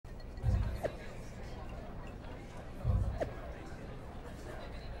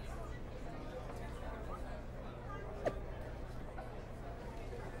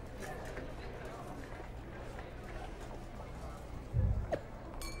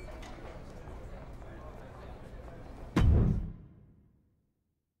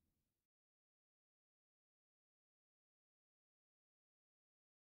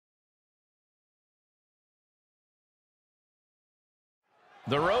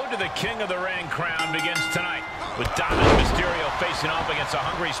The road to the King of the Ring crown begins tonight with Dominic Mysterio facing off against a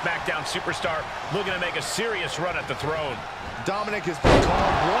hungry SmackDown superstar looking to make a serious run at the throne. Dominic has been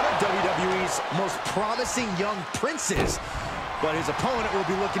called one of WWE's most promising young princes, but his opponent will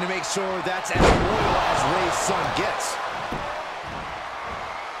be looking to make sure that's as loyal as Ray's son gets.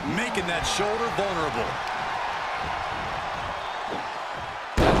 Making that shoulder vulnerable.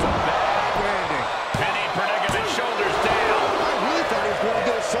 That's a bad landing. Penny predicament, shoulders down. I really thought he was going to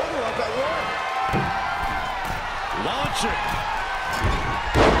get a shoulder up at work. Launching.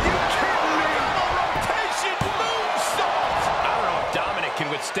 You kidding me? A rotation moonsault. I don't know if Dominic can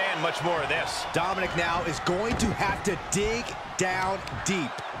withstand much more of this. Dominic now is going to have to dig down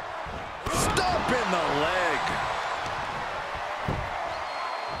deep. Stomp in the leg.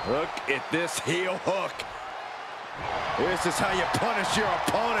 Look at this heel hook. This is how you punish your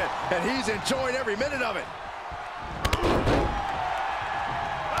opponent, and he's enjoying every minute of it.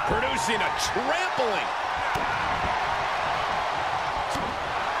 Producing a trampling.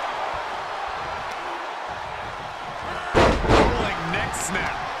 Rolling neck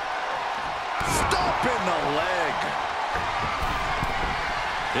snap. Stomp in the leg.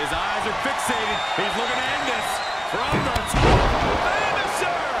 His eyes are fixated. He's looking to end this from the top.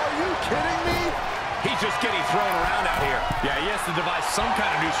 Finisher! Are you kidding me? He's just getting thrown around out here. Yeah, he has to devise some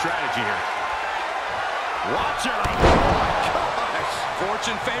kind of new strategy here. Watch out! Oh my gosh!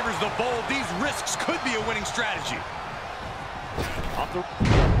 Fortune favors the bold. These risks could be a winning strategy.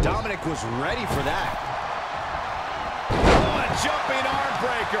 Dominic was ready for that. Oh, a jumping arm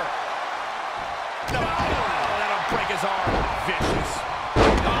breaker. No, that'll break his arm. Vicious.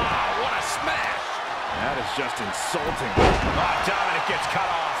 Ah, what a smash. That is just insulting. Ah, Dominic gets cut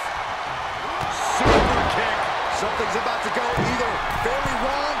off. Super kick. Something's about to go either very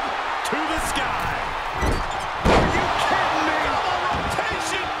wrong To the sky. Are you kidding me? A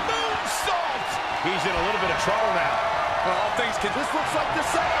rotation moonsault! He's in a little bit of trouble now. Well, all things can. This looks like the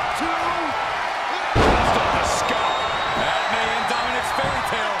setup to... Just off the skull. That may end Dominic's fairy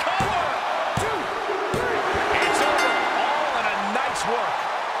tale. Cover! 2, 3. It's over. All in a night's work.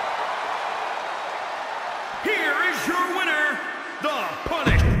 Here is your winner, The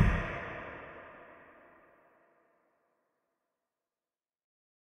Punish.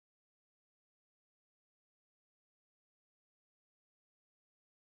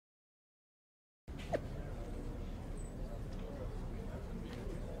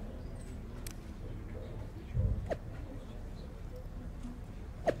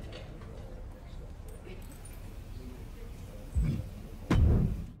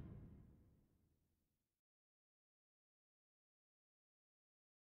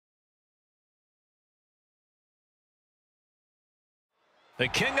 The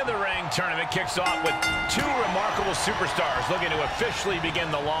King of the Ring tournament kicks off with two remarkable superstars looking to officially begin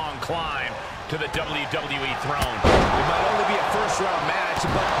the long climb to the WWE throne. It might only be a first-round match,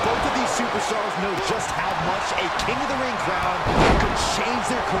 but both of these superstars know just how much a King of the Ring crown could change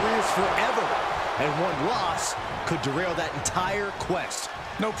their careers forever. And one loss could derail that entire quest.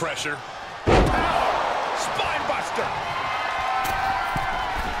 No pressure. Power! Spine buster!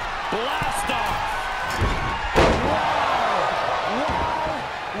 Blast off.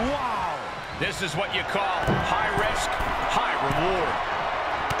 Wow! This is what you call high risk, high reward.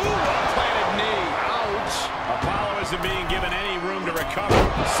 Ooh, well-planted knee. Ouch. Apollo isn't being given any room to recover.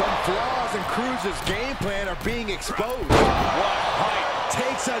 Some flaws in Cruz's game plan are being exposed. What height!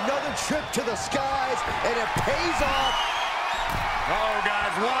 Takes another trip to the skies, and it pays off. Oh,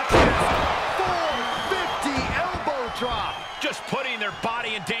 guys, watch this. 450 elbow drop. Just putting their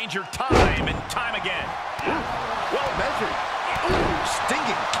body in danger time and time again. Well measured. Ooh,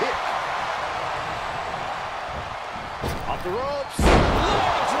 stinging kick. Off the ropes. Low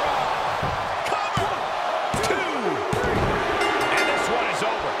drop! Cover! 2! And this one is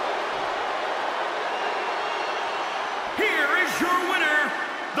over. Here is your winner,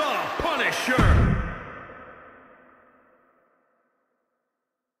 The Punisher.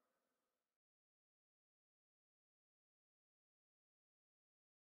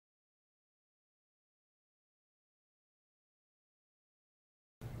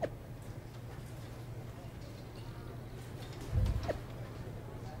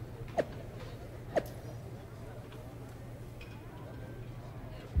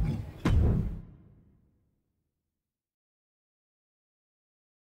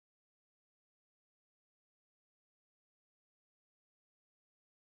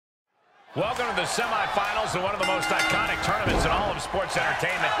 Welcome to the semifinals of one of the most iconic tournaments in all of sports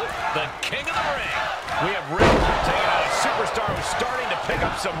entertainment, the King of the Ring. We have Rick taking on a superstar who's starting to pick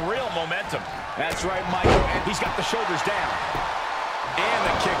up some real momentum. That's right, Michael. He's got the shoulders down. And the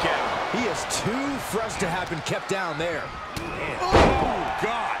kick out. He is too fresh to have been kept down there. Oh,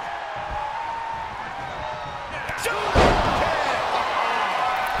 God.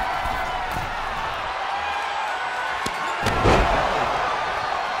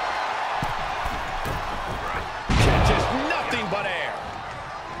 Catches nothing but air.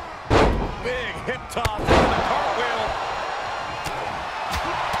 Big hip toss into the cartwheel.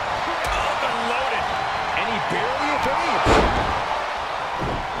 Up and loaded. And he barely evades.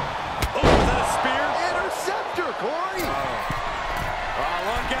 Oh, is that a spear? Interceptor, Corey. Oh,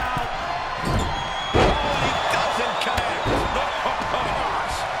 look out. Oh, he doesn't connect.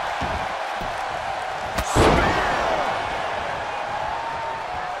 Spear.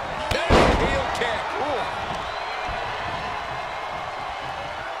 Big heel kick. Ooh.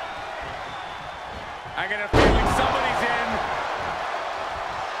 I got a feeling somebody's in.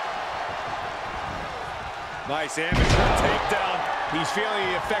 Nice amateur takedown. He's feeling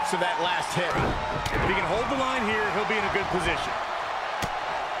the effects of that last hit. If he can hold the line here, he'll be in a good position.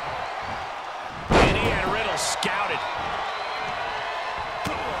 And he had Riddle scouted.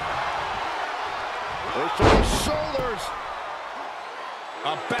 There's some shoulders.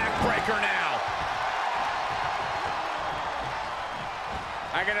 A backbreaker now.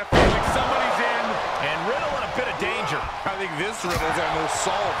 I got a feeling somebody's in. And Riddle in a bit of danger. I think this Riddle's almost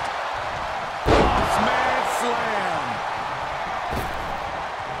solved. Bossman slam.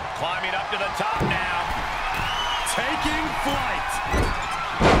 Climbing up to the top now. Taking flight.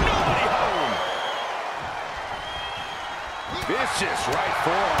 Nobody home. Vicious right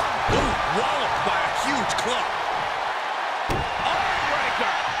forearm. Ooh, walloped by a huge club.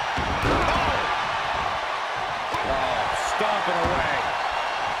 Armbreaker. Oh, stomping away.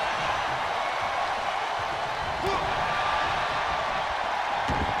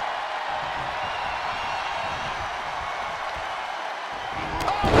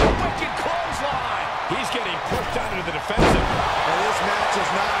 He's getting pushed out into the defensive. And this match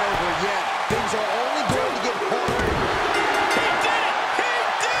is not over yet. Things are only going to get harder. He did it! He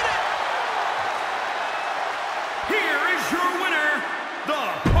did it! Here is your winner, the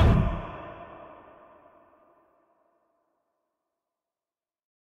Punk.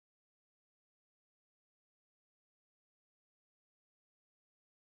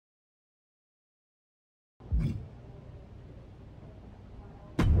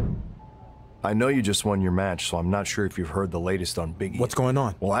 I know you just won your match, so I'm not sure if you've heard the latest on Big E. What's going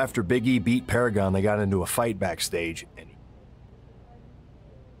on? Well, after Big E beat Paragon, they got into a fight backstage.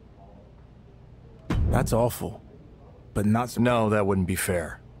 That's awful, but not... No, that wouldn't be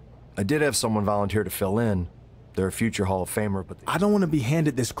fair. I did have someone volunteer to fill in. They're a future Hall of Famer, but... I don't want to be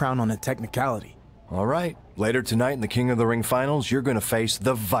handed this crown on a technicality. All right. Later tonight in the King of the Ring finals, you're going to face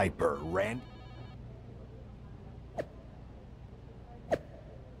the Viper, Randy.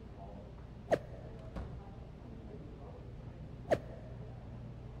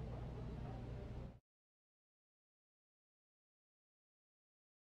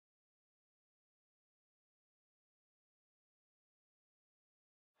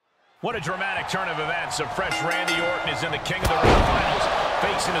 What a dramatic turn of events. A fresh Randy Orton is in the King of the Ring finals,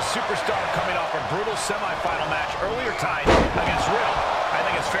 facing a superstar coming off a brutal semifinal match earlier tonight against Riddle. I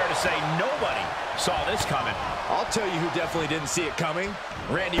think it's fair to say nobody saw this coming. I'll tell you who definitely didn't see it coming.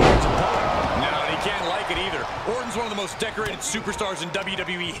 Randy Orton's opponent. No, and he can't like it either. Orton's one of the most decorated superstars in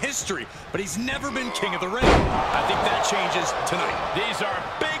WWE history, but he's never been King of the Ring. I think that changes tonight. These are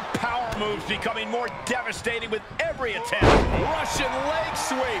big power moves becoming more devastating with every attempt. Russian leg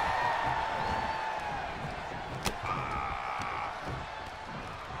sweep.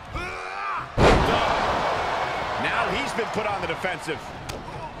 Now he's been put on the defensive.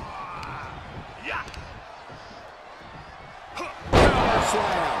 Power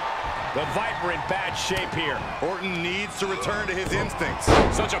slam. The Viper in bad shape here. Orton needs to return to his instincts.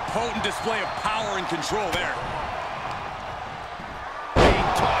 Such a potent display of power and control there. Being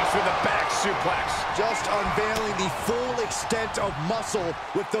tossed with a back suplex. Just unveiling the full extent of muscle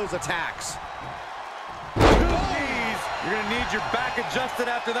with those attacks. Jeez, you're going to need your back adjusted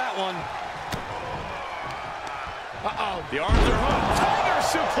after that one. Uh-oh. The arms are hooked. Tiger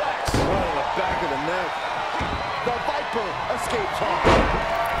suplex. Right on the back of the neck. The Viper escapes hard.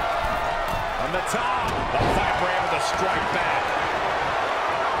 On the top. The Viper able to strike back.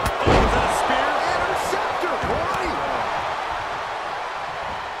 Oh, is that a spear? Interceptor, Corey.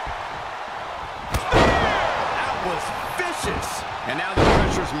 That was vicious. And now the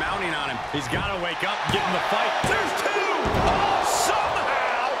pressure's mounting on him. He's got to wake up and get in the fight. There's two. Oh,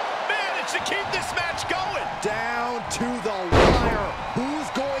 somehow managed to keep this match going. Down to the wire. Who's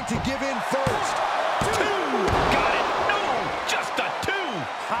going to give in first? Two. Got it. No, just a two.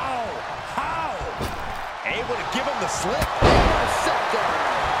 slip. And a scepter.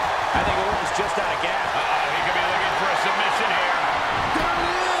 I think Orton's just out of gas. He could be looking for a submission here. There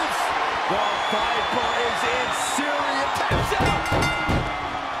it is. The Viper is in serious. Taps out.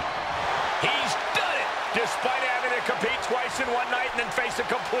 He's done it. Despite having to compete twice in one night and then face a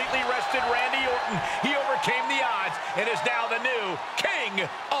completely rested Randy Orton, he overcame the odds and is now the new King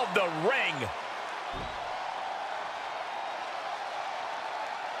of the Ring.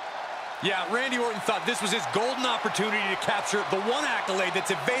 Yeah, Randy Orton thought this was his golden opportunity to capture the one accolade that's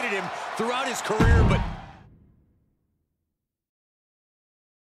evaded him throughout his career, but